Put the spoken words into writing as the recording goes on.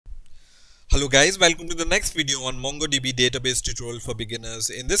Hello guys, welcome to the next video on MongoDB database tutorial for beginners.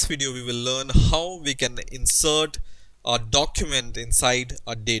 In this video we will learn how we can insert a document inside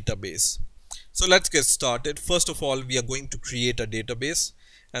a database. So let's get started. First of all, we are going to create a database,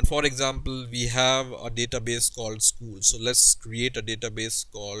 and for example we have a database called school. So let's create a database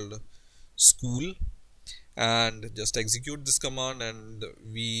called school and just execute this command, and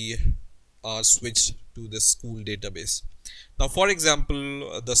we are switched to the school database. Now, for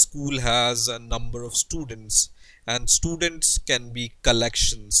example, the school has a number of students, and students can be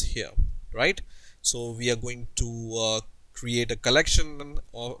collections here, right? So we are going to create a collection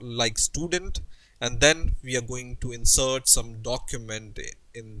like student, and then we are going to insert some document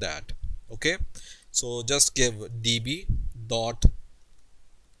in that. Okay, so just give db dot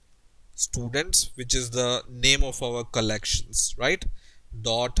students, which is the name of our collections, right?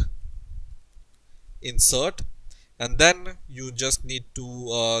 Dot insert, and then you just need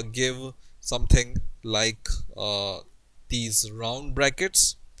to give something like these round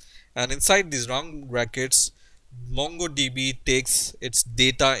brackets, and inside these round brackets MongoDB takes its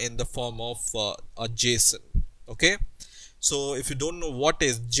data in the form of a JSON. Okay, so if you don't know what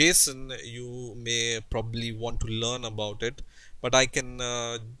is JSON, you may probably want to learn about it, but I can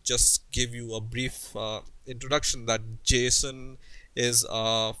just give you a brief introduction that JSON is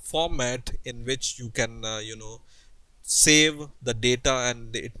a format in which you can save the data,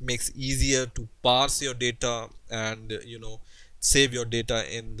 and it makes easier to parse your data and save your data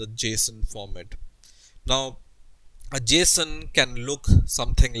in the JSON format. Now a JSON can look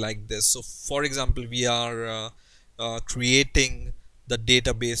something like this. So for example, we are creating the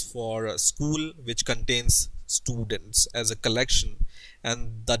database for a school which contains students as a collection,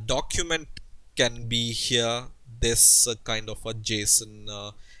 and the document can be here this kind of a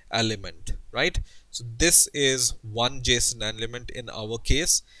JSON element, right? So this is one JSON element in our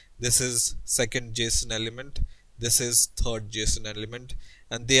case, this is second JSON element, this is third JSON element,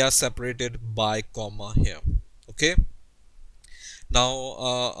 and they are separated by comma here. Okay,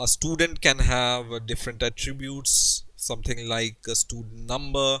 now a student can have different attributes, something like a student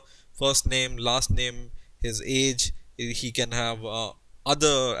number, first name, last name, his age. He can have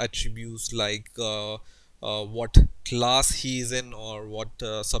other attributes like what class he is in or what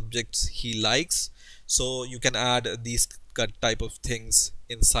subjects he likes. So you can add these type of things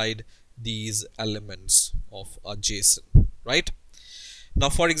inside these elements of a JSON, right? Now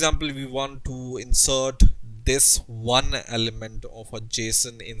for example, we want to insert this one element of a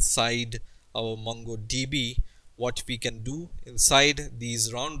JSON inside our MongoDB. What we can do, inside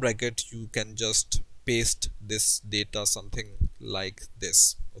these round brackets you can just paste this data, something like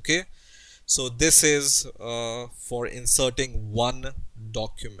this. Okay, so this is for inserting one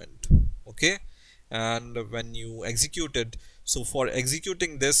document. Okay, and when you execute it, so for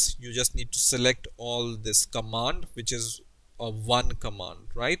executing this you just need to select all this command, which is a one command,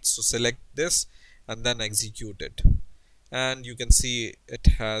 right? So select this and then execute it, and you can see it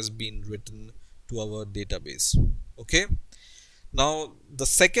has been written to our database. Okay, now the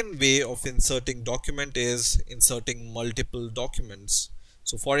second way of inserting document is inserting multiple documents.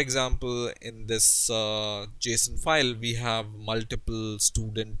 So for example, in this JSON file we have multiple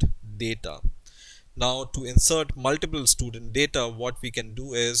student data. Now to insert multiple student data, what we can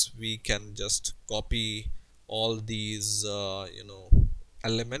do is we can just copy all these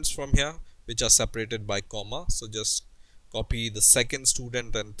elements from here which are separated by comma. So just copy the second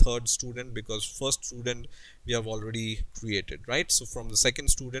student and third student, because first student we have already created, right? So from the second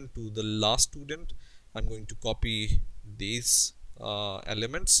student to the last student I'm going to copy these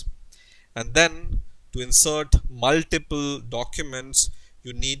elements, and then to insert multiple documents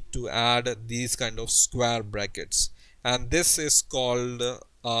you need to add these kind of square brackets, and this is called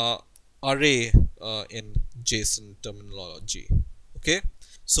array in JSON terminology. Okay,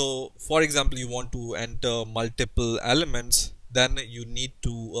 so for example, you want to enter multiple elements, then you need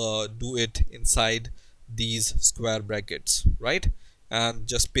to do it inside these square brackets, right? And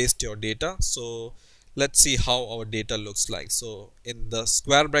just paste your data. So let's see how our data looks like. So in the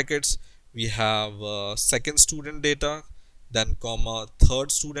square brackets we have second student data, then comma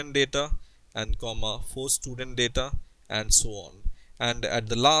third student data, and comma fourth student data, and so on. And at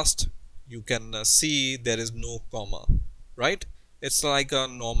the last you can see there is no comma, right? It's like a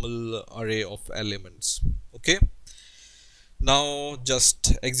normal array of elements. Okay, now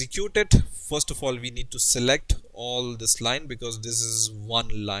just execute it. First of all, we need to select all this line because this is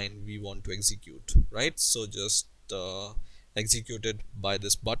one line we want to execute, right? So just execute it by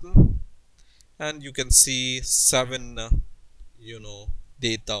this button, and you can see 7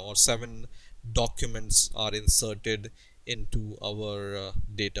 data or 7 documents are inserted into our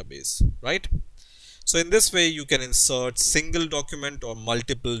database, right? So in this way you can insert single document or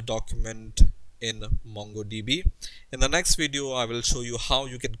multiple document in MongoDB. In the next video I will show you how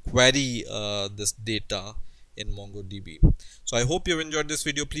you can query this data in MongoDB. So I hope you have enjoyed this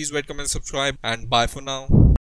video. Please rate, comment, subscribe, and bye for now.